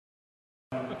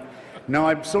Now,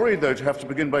 I'm sorry, though, to have to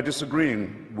begin by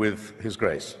disagreeing with His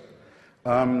Grace.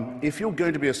 If you're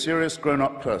going to be a serious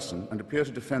grown-up person and appear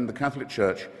to defend the Catholic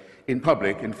Church in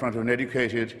public in front of an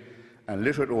educated and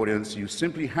literate audience, you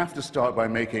simply have to start by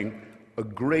making a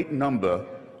great number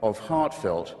of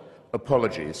heartfelt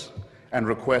apologies and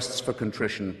requests for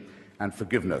contrition and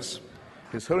forgiveness.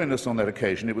 His Holiness on that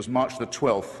occasion, it was March the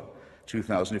 12th,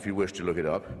 2000, if you wish to look it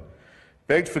up,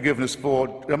 begged forgiveness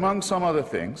for, among some other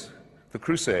things, the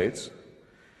Crusades,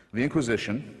 the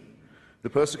Inquisition, the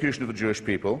persecution of the Jewish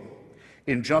people,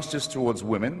 injustice towards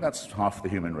women, that's half the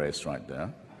human race right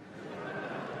there,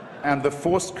 and the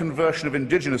forced conversion of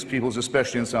indigenous peoples,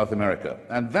 especially in South America.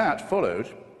 And that followed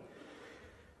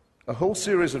a whole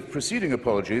series of preceding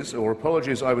apologies, or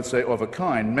apologies, I would say, of a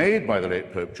kind, made by the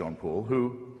late Pope John Paul,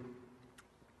 who,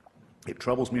 it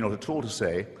troubles me not at all to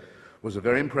say, was a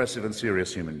very impressive and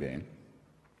serious human being.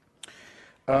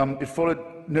 It followed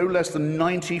no less than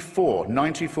 94,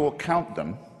 count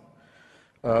them,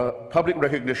 public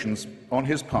recognitions on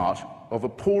his part of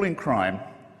appalling crime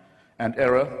and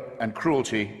error and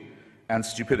cruelty and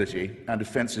stupidity and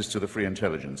offences to the free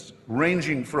intelligence,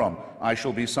 ranging from, I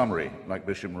shall be summary, like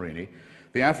Bishop Marini,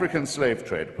 the African slave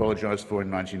trade, apologized for in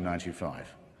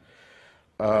 1995,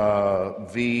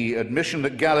 the admission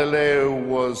that Galileo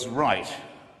was right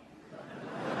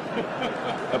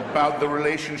about the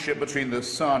relationship between the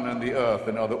sun and the earth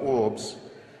and other orbs,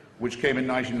 which came in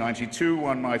 1992,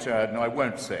 one might add. No, I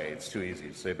won't say, it's too easy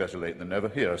to say better late than never.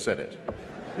 Here, I said it.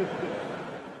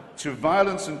 To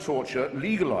violence and torture,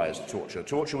 legalized torture.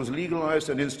 Torture was legalized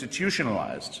and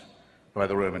institutionalized by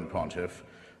the Roman pontiff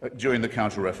during the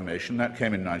Counter-Reformation. That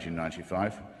came in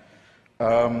 1995.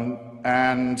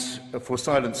 And for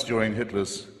silence during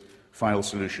Hitler's final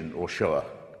solution, or Shoah,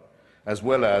 as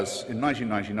well as, in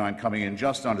 1999, coming in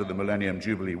just under the Millennium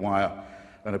Jubilee wire,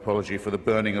 an apology for the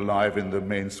burning alive in the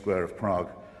main square of Prague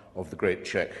of the great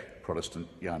Czech Protestant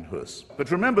Jan Hus.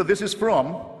 But remember, this is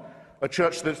from a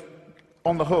church that,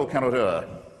 on the whole, cannot err.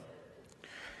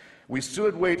 We still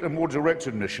await a more direct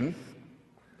admission.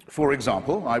 For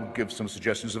example, I would give some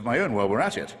suggestions of my own while we're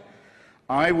at it.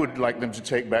 I would like them to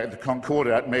take back the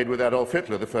Concordat made with Adolf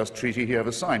Hitler, the first treaty he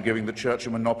ever signed, giving the Church a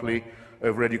monopoly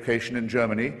over education in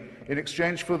Germany in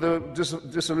exchange for the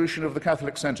dissolution of the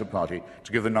Catholic Centre Party,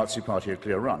 to give the Nazi Party a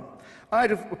clear run.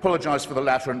 I'd have apologized for the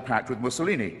Lateran Pact with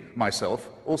Mussolini, myself,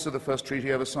 also the first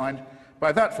treaty ever signed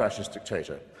by that fascist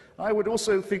dictator. I would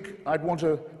also think I'd want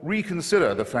to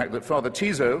reconsider the fact that Father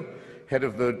Tiso, head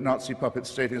of the Nazi puppet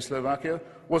state in Slovakia,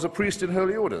 was a priest in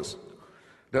holy orders,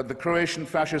 that the Croatian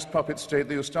fascist puppet state,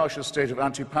 the Ustaša state of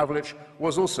Ante Pavelic,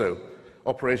 was also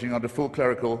operating under full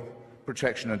clerical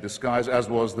protection and disguise, as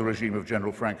was the regime of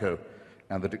General Franco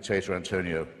and the dictator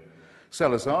Antonio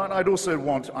Salazar. And I'd also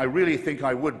want, I really think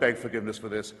I would beg forgiveness for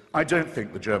this, I don't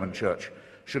think the German church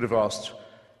should have asked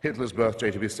Hitler's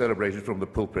birthday to be celebrated from the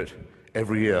pulpit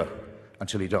every year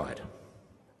until he died.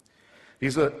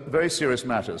 These are very serious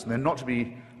matters, and they're not to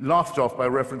be laughed off by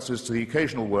references to the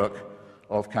occasional work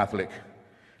of Catholic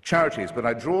charities. But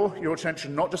I draw your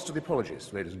attention not just to the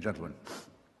apologies, ladies and gentlemen,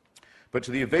 but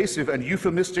to the evasive and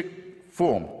euphemistic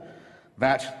form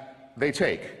that they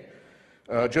take.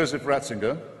 Joseph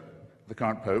Ratzinger, the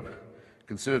current Pope,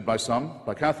 considered by some,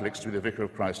 by Catholics, to be the Vicar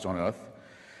of Christ on earth,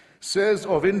 says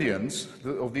of Indians,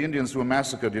 of the Indians who were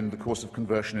massacred in the course of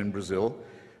conversion in Brazil,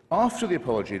 after the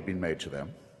apology had been made to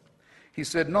them, he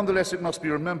said, nonetheless, it must be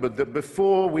remembered that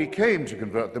before we came to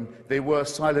convert them, they were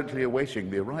silently awaiting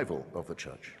the arrival of the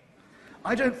church.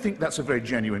 I don't think that's a very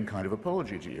genuine kind of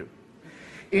apology to you.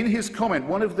 In his comment,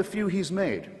 one of the few he's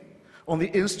made, on the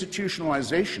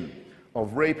institutionalization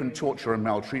of rape and torture and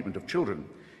maltreatment of children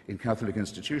in Catholic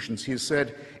institutions, he has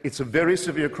said, it's a very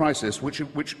severe crisis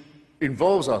which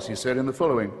involves us, he said, in the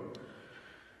following: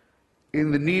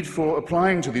 in the need for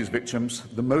applying to these victims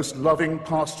the most loving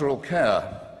pastoral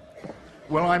care.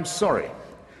 Well, I'm sorry,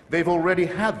 they've already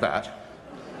had that.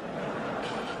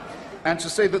 And to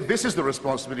say that this is the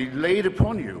responsibility laid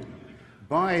upon you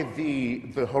by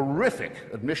the horrific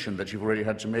admission that you've already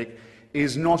had to make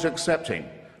is not accepting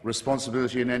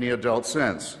responsibility in any adult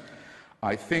sense.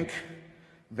 I think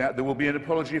that there will be an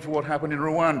apology for what happened in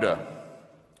Rwanda,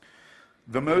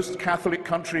 the most Catholic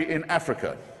country in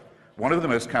Africa, one of the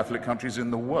most Catholic countries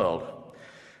in the world,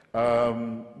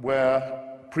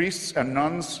 where priests and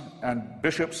nuns and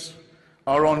bishops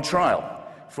are on trial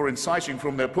for inciting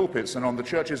from their pulpits and on the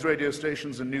church's radio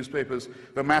stations and newspapers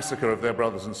the massacre of their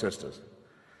brothers and sisters.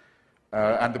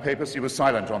 And the papacy was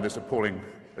silent on this appalling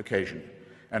occasion,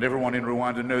 and everyone in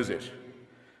Rwanda knows it.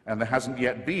 And there hasn't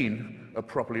yet been a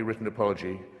properly written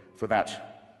apology for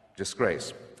that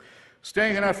disgrace.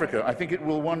 Staying in Africa, I think it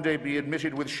will one day be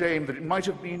admitted with shame that it might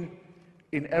have been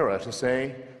in error to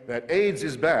say that AIDS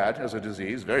is bad as a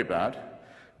disease, very bad,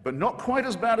 but not quite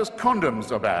as bad as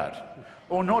condoms are bad,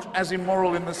 or not as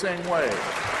immoral in the same way.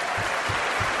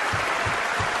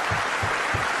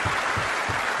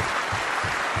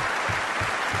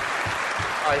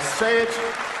 I say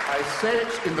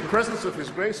it in the presence of His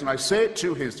grace, and I say it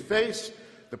to His face.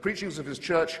 The preachings of His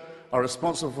church are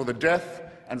responsible for the death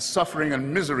and suffering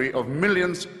and misery of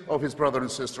millions of His brother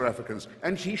and sister Africans,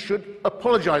 and He should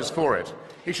apologize for it.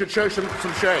 He should show some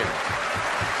shame.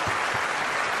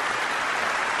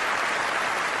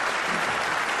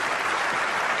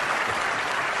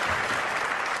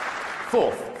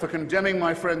 Fourth, for condemning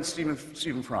my friend Stephen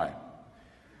Fry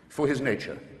for his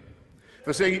nature,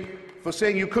 for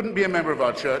saying you couldn't be a member of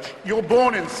our church. You're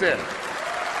born in sin.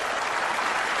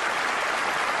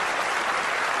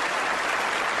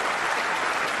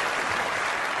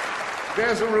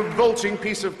 There's a revolting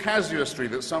piece of casuistry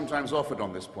that's sometimes offered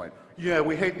on this point. Yeah,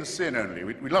 we hate the sin only.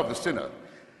 We love the sinner.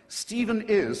 Stephen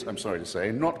is, I'm sorry to say,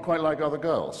 not quite like other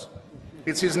girls.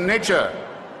 It's his nature.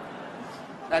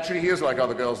 Actually, he is like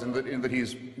other girls in that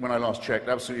he's, when I last checked,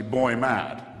 absolutely boy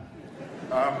mad.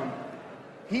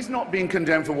 He's not being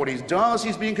condemned for what he does,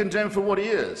 he's being condemned for what he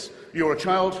is. You're a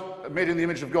child made in the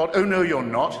image of God. Oh, no, you're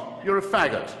not. You're a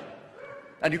faggot.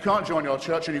 And you can't join your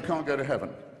church and you can't go to heaven.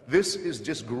 This is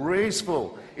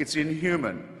disgraceful. It's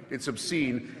inhuman. It's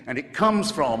obscene. And it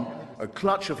comes from a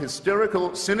clutch of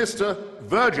hysterical, sinister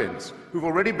virgins who've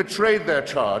already betrayed their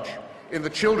charge in the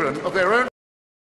children of their own